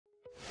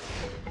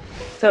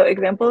So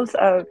examples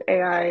of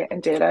AI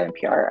and data and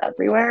PR are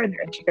everywhere, and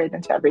they're integrated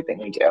into everything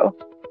we do.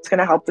 It's going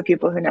to help the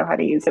people who know how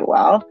to use it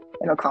well,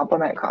 and it'll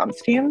complement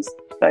comms teams.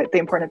 But the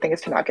important thing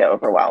is to not get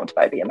overwhelmed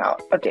by the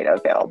amount of data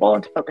available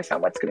and to focus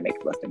on what's going to make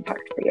the most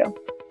impact for you.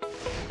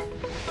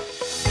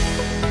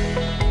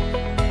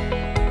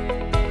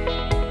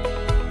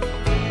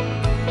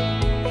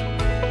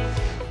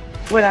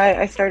 When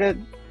I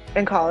started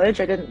in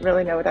college, I didn't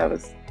really know what I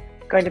was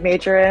going to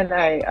major in.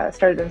 I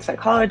started in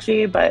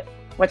psychology, but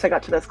once I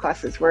got to those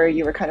classes where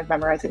you were kind of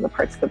memorizing the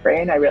parts of the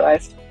brain, I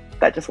realized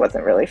that just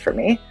wasn't really for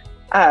me.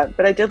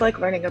 But I did like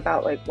learning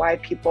about like why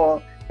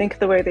people think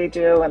the way they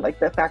do and like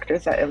the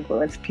factors that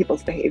influence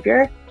people's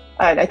behavior.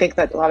 And I think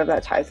that a lot of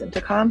that ties into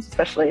comms,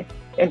 especially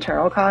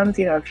internal comms.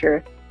 You know, if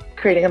you're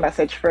creating a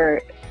message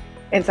for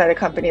inside a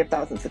company of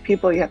thousands of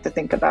people, you have to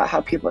think about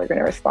how people are going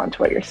to respond to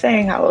what you're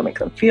saying, how it will make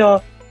them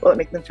feel, will it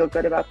make them feel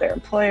good about their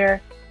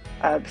employer?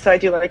 So I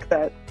do like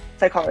that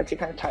psychology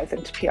kind of ties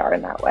into PR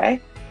in that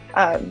way.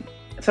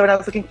 So when I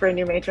was looking for a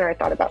new major, I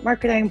thought about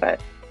marketing,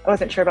 but I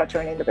wasn't sure about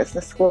joining the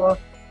business school.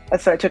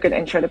 So I took an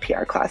intro to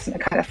PR class and I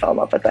kind of fell in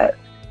love with it.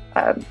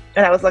 And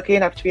I was lucky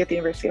enough to be at the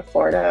University of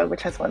Florida,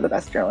 which has one of the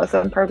best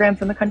journalism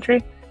programs in the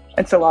country.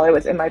 And so while I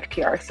was in my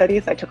PR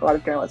studies, I took a lot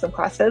of journalism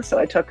classes. So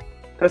I took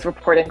those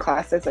reporting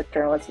classes that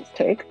journalists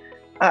take.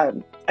 I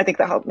think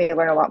that helped me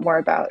learn a lot more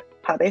about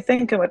how they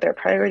think and what their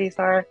priorities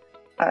are.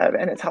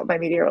 And it's helped my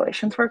media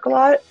relations work a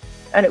lot.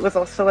 And it was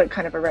also like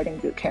kind of a writing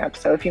boot camp.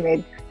 So if you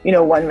made,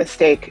 one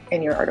mistake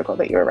in your article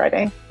that you were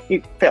writing,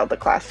 you failed the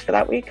class for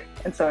that week.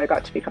 And so I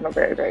got to become a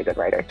very, very good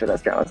writer through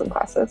those journalism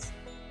classes.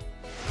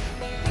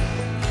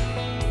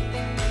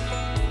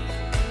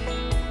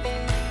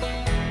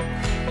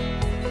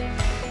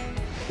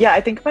 Yeah,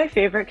 I think my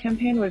favorite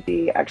campaign would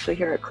be actually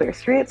here at Clear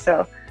Street.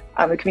 So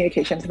I'm a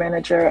communications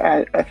manager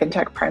at a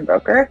fintech prime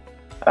broker.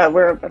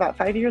 We're about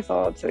 5 years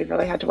old, so we've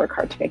really had to work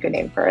hard to make a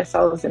name for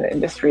ourselves in an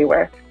industry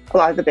where a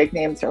lot of the big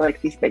names are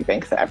like these big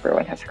banks that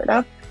everyone has heard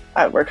of.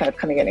 We're kind of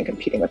coming in and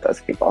competing with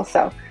those people.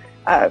 So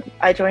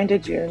I joined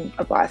in June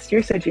of last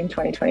year, so June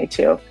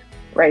 2022,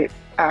 right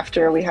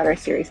after we had our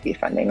Series B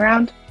funding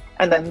round.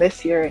 And then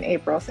this year in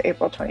April, so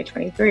April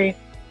 2023,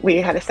 we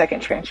had a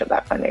second tranche of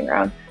that funding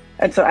round.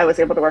 And so I was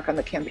able to work on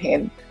the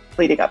campaign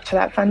leading up to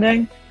that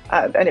funding.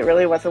 And it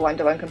really was a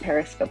one-to-one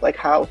comparison of like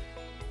how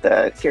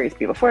the Series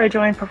B before I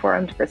joined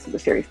performed versus the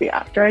Series B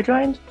after I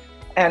joined.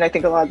 And I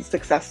think a lot of the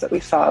success that we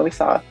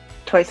saw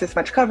twice as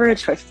much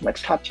coverage, twice as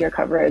much top tier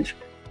coverage.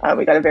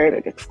 We got a very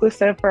big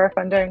exclusive for our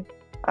funding.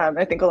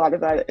 I think a lot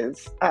of that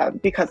is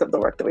because of the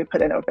work that we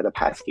put in over the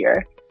past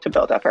year to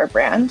build up our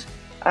brand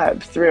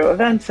through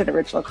events and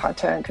original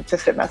content,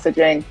 consistent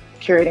messaging,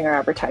 curating our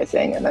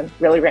advertising, and then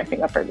really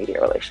ramping up our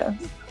media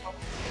relations.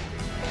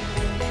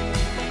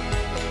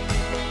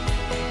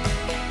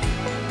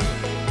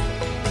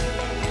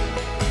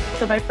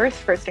 So my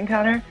first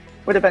encounter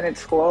would have been in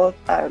school,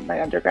 my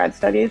undergrad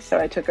studies. So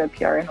I took a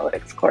PR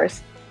analytics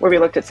course where we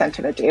looked at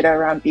sentiment data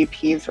around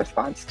BP's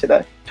response to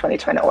the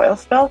 2010 oil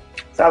spill.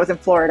 So I was in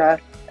Florida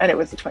and it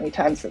was the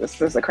 2010, so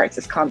this was a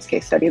crisis comms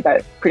case study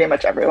that pretty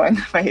much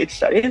everyone my age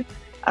studied.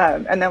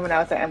 And then when I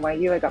was at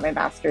NYU, I got my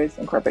master's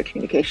in corporate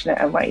communication at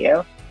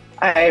NYU.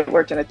 I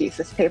worked on a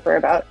thesis paper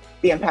about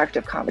the impact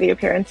of comedy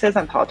appearances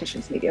on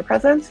politicians' media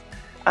presence.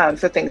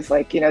 So things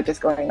like,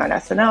 just going on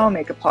SNL,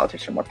 make a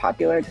politician more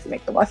popular, does it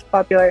make them less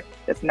popular,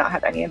 does not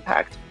have any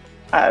impact.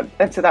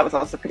 And so that was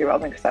also pretty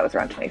relevant because that was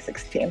around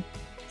 2016.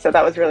 So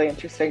that was really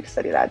interesting to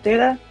study that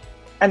data.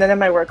 And then in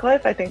my work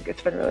life, I think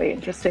it's been really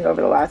interesting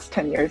over the last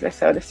 10 years or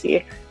so to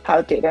see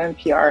how data and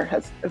PR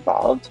has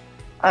evolved.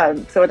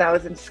 So when I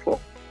was in school,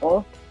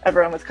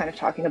 everyone was kind of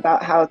talking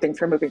about how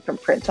things were moving from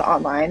print to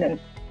online. And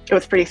it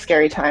was a pretty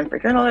scary time for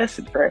journalists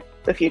and for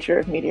the future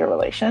of media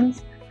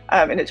relations.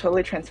 And it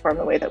totally transformed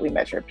the way that we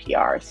measure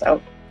PR.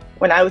 So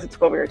when I was at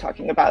school, we were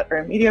talking about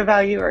earned media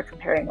value or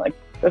comparing like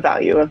the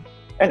value of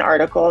an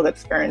article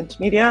that's earned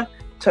media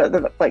to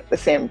the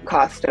same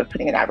cost of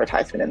putting an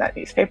advertisement in that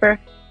newspaper.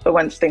 But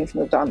once things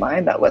moved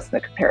online, that wasn't a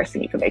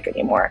comparison you could make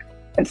anymore.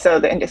 And so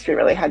the industry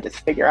really had to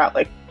figure out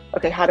like,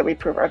 okay, how do we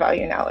prove our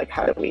value now? Like,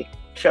 how do we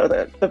show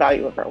the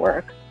value of our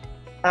work?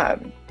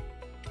 And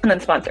then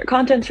sponsored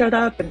content showed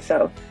up. And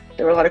so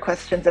there were a lot of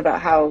questions about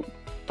how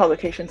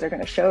publications are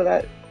going to show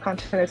that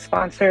content is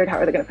sponsored. How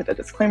are they going to put the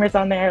disclaimers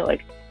on there?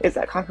 Like, is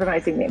that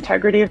compromising the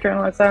integrity of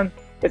journalism?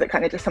 Is it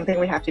kind of just something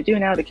we have to do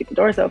now to keep the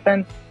doors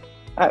open?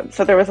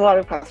 So there was a lot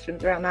of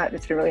questions around that.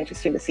 It's been really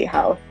interesting to see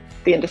how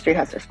the industry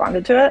has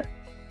responded to it.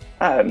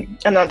 And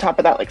then on top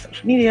of that, like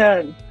social media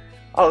and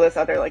all those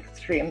other like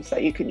streams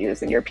that you can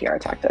use in your PR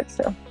tactics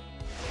too.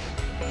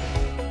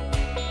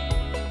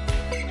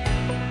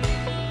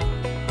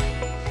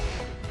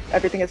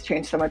 Everything has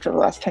changed so much over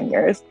the last 10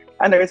 years.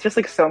 And there is just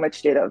like so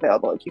much data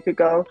available. Like you could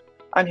go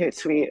on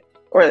Hootsuite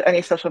or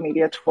any social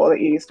media tool that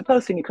you use to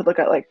post, and you could look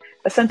at like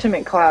a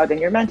sentiment cloud in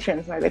your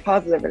mentions, and are they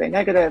positive, are they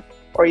negative?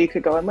 Or you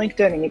could go on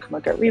LinkedIn and you can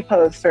look at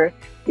reposts, or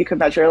you could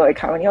measure like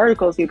how many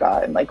articles you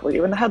got and like, were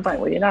you in the headline,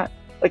 were you not?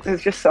 Like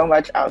there's just so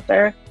much out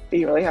there that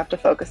you really have to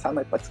focus on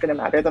like what's going to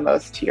matter the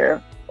most to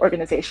your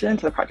organization and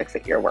to the projects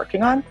that you're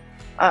working on,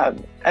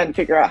 and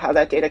figure out how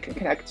that data can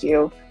connect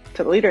you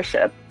to the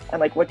leadership and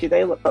like what do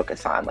they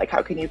focus on, like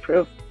how can you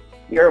prove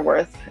your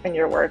worth and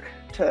your work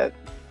to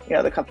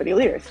the company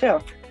leaders too.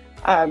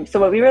 So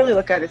what we really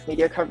look at is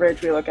media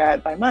coverage. We look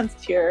at by month,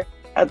 tier,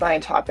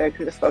 headline, topic,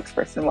 who the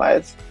spokesperson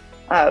was.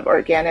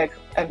 Organic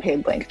and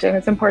paid LinkedIn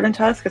is important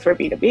to us because we're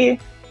B2B.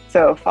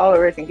 So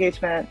followers,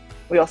 engagement.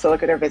 We also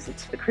look at our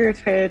visits to the careers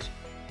page.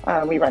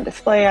 We run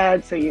display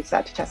ads, so use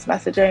that to test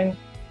messaging,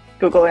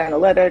 Google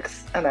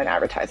Analytics, and then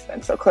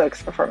advertisements, so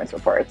clicks, performance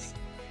reports.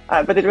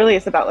 But it really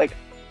is about like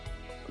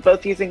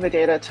both using the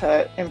data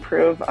to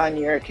improve on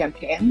your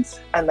campaigns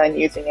and then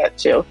using it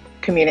to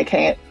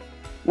communicate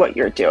what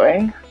you're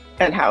doing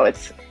and how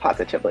it's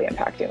positively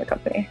impacting the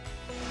company.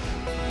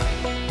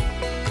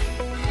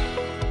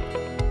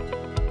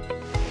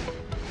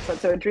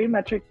 So a dream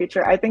metric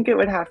feature, I think it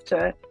would have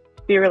to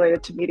be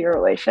related to media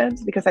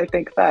relations, because I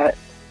think that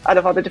out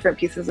of all the different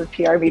pieces of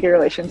PR, media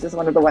relations is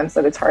one of the ones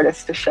that it's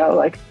hardest to show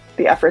like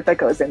the effort that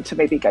goes into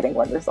maybe getting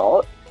one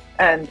result.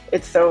 And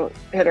it's so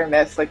hit or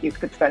miss, like you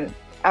could spend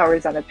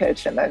hours on a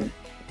pitch and then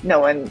no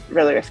one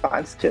really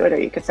responds to it, or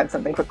you could send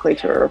something quickly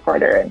to a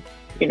reporter and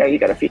you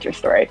get a feature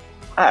story.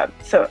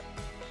 So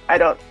I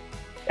don't,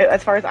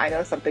 as far as I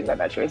know, something that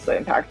measures the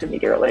impact of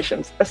media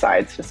relations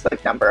besides just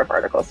like number of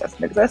articles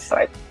doesn't exist.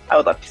 So I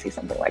would love to see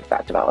something like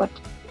that developed.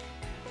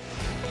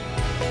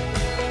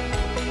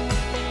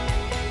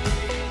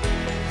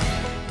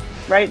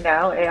 Right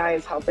now, AI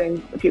is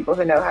helping the people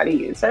who know how to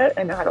use it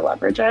and know how to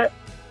leverage it.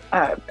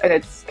 And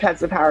it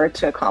has the power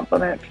to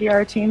complement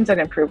PR teams and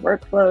improve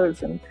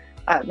workflows and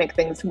make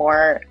things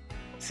more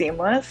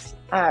seamless.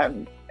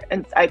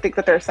 And I think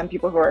that there are some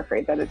people who are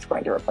afraid that it's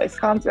going to replace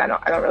comms, and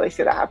I don't really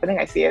see that happening.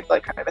 I see it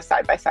like kind of a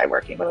side-by-side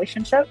working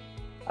relationship.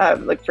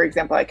 Like, for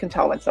example, I can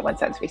tell when someone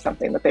sends me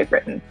something that they've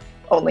written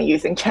only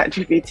using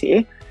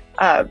ChatGPT.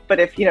 But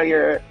if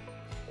you're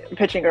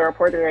pitching a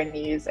reporter and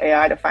you use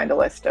AI to find a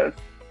list of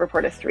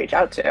reporters to reach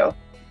out to,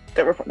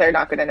 they're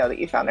not going to know that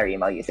you found their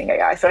email using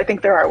AI. So I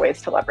think there are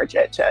ways to leverage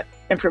it to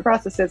improve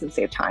processes and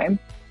save time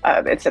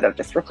instead of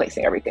just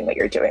replacing everything that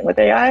you're doing with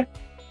AI.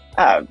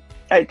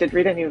 I did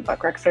read a new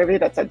BuckRec survey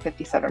that said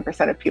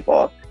 57% of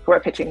people who are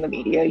pitching the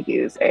media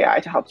use AI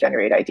to help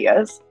generate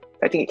ideas.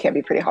 I think it can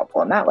be pretty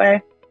helpful in that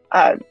way.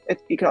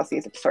 You can also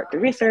use it to sort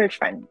through research,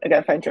 find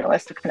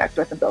journalists to connect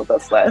with and build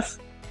those lists.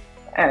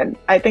 And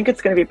I think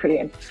it's going to be pretty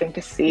interesting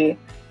to see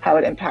how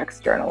it impacts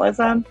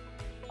journalism.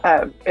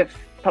 If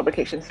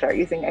publications start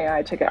using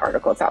AI to get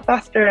articles out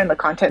faster and the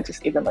content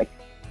just even like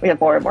we have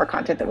more and more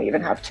content than we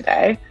even have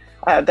today,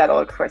 that'll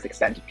of course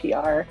extend to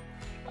PR.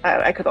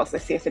 I could also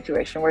see a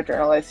situation where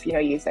journalists,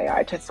 use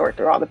AI to sort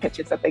through all the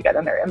pitches that they get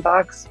in their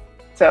inbox.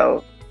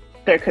 So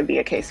there could be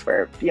a case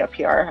where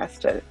PR has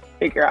to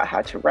figure out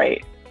how to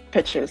write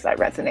pitches that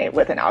resonate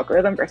with an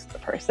algorithm versus a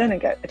person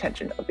and get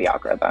attention of the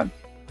algorithm.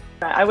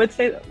 I would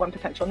say that one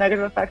potential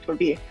negative effect would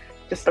be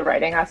just the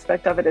writing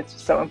aspect of it. It's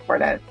just so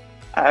important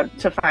to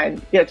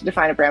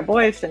define a brand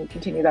voice and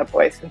continue that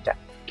voice and to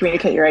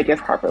communicate your ideas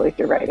properly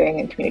through writing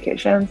and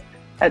communications.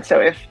 And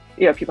so if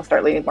people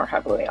start leaning more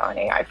heavily on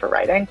AI for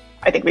writing,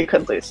 I think we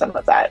could lose some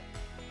of that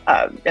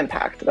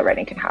impact that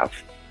writing can have.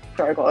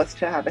 So our goal is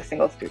to have a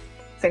single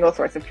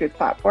source of truth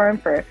platform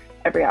for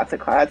every asset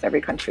class,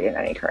 every country, and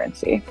any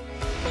currency.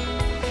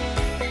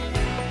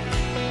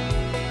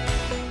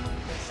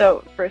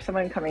 So for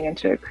someone coming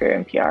into a career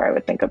in PR, I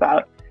would think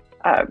about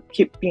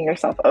keeping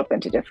yourself open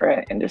to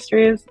different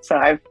industries.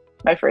 So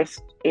my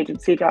first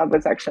agency job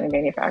was actually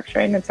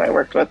manufacturing, and so I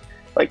worked with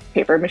like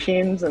paper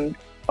machines and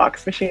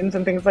box machines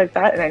and things like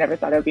that, and I never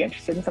thought I would be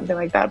interested in something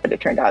like that, but it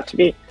turned out to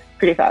be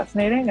pretty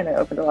fascinating, and it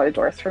opened a lot of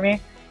doors for me.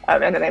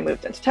 And then I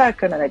moved into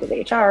tech, and then I did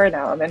HR, and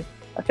now I'm in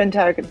a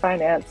fintech and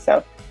finance.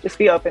 So just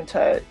be open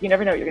to, you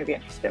never know what you're going to be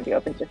interested in, be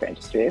open to different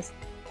industries,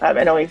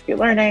 and always be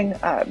learning.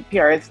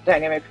 PR is a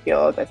dynamic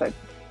field, as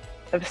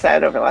I've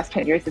said, over the last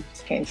 10 years,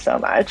 it's changed so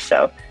much.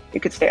 So you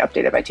could stay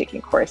updated by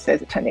taking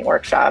courses, attending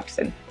workshops,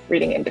 and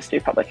reading industry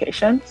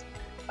publications.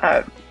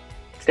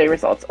 Stay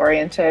results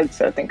oriented.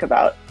 So think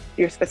about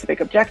your specific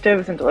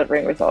objectives and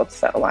delivering results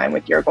that align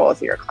with your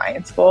goals or your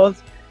client's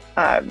goals.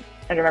 And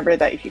remember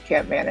that if you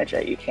can't manage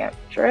it, you can't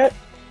measure it.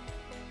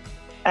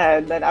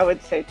 And then I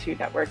would say to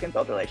network and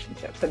build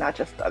relationships. So not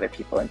just with other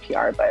people in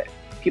PR, but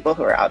people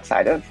who are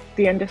outside of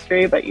the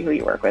industry, but who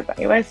you work with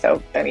anyway.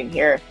 So, I mean,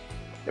 here,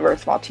 we're a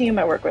small team.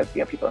 I work with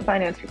people in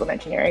finance, people in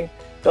engineering.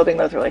 Building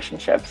those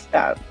relationships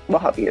will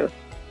help you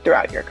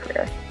throughout your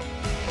career.